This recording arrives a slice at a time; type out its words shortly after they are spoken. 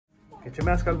Get your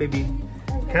mask on, baby.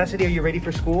 Cassidy, are you ready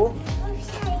for school?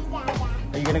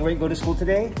 Are you gonna go to school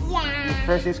today? Yeah. Your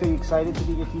first day of school, you excited to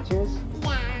meet your teachers?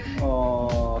 Yeah.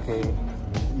 Oh, okay.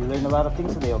 You learned a lot of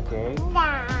things today, okay?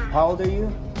 Yeah. How old are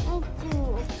you? 2.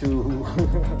 2.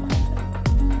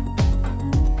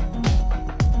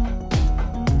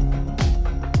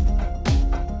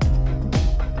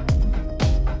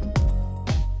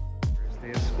 First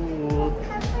day of school. What's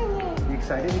happening? You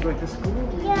excited? You going to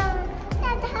school? Yeah.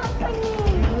 What's happening?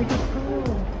 You're going to school.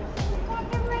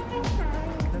 What's happening?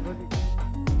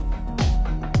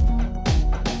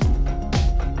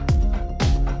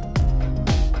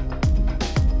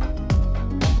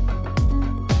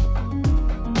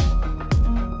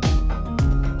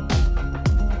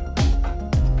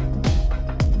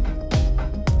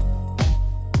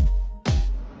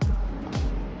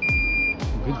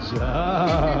 Good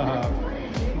job.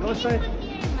 Go outside.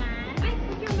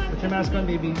 Put your mask on,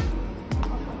 baby.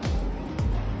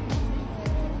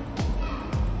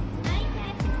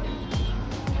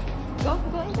 Go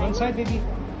Go inside. inside, baby.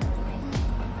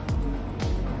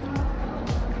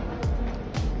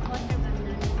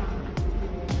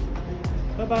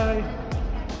 Bye-bye.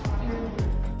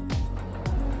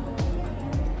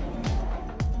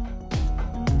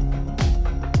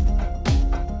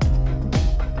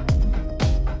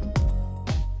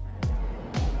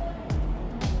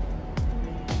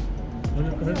 Oh,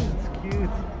 look at her. It's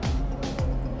cute.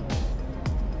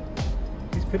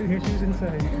 She's putting her shoes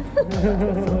inside.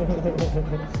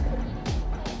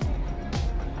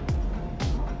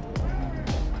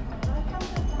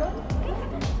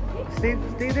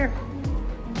 Stay there.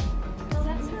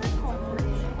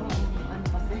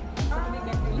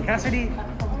 Cassidy,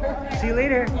 see you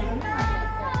later.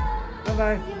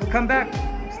 Bye-bye. We'll come back.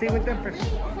 Stay with them first.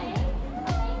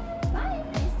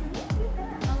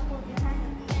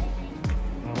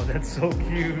 Oh, that's so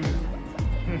cute.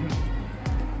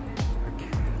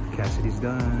 Cassidy's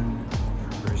done.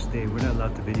 First day. We're not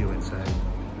allowed to video inside,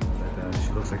 but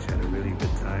she looks like she had a really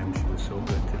good time. She was so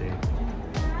good today.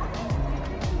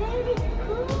 Very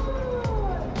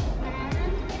cool.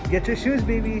 Get your shoes,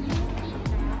 baby.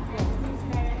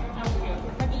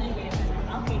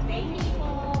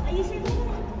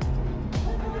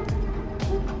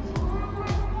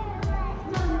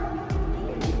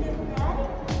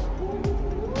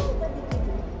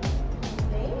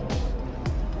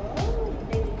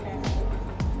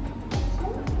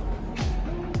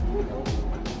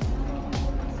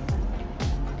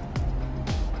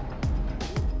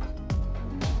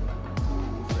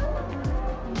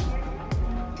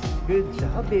 Good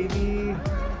job, baby.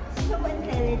 So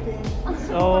intelligent.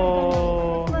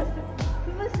 Oh.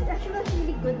 She was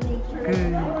really good natured.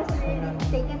 Good. I was really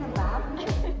taken aback.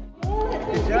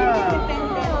 Good job.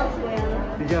 Independent as well.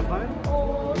 Did you have fun?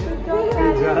 Oh,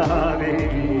 Good job,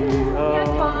 baby. Oh.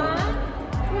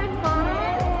 You had fun?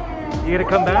 You gonna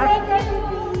come back?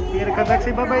 You gonna come back?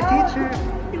 Say bye-bye, teacher.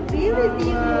 To be with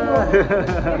you.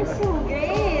 You're so great.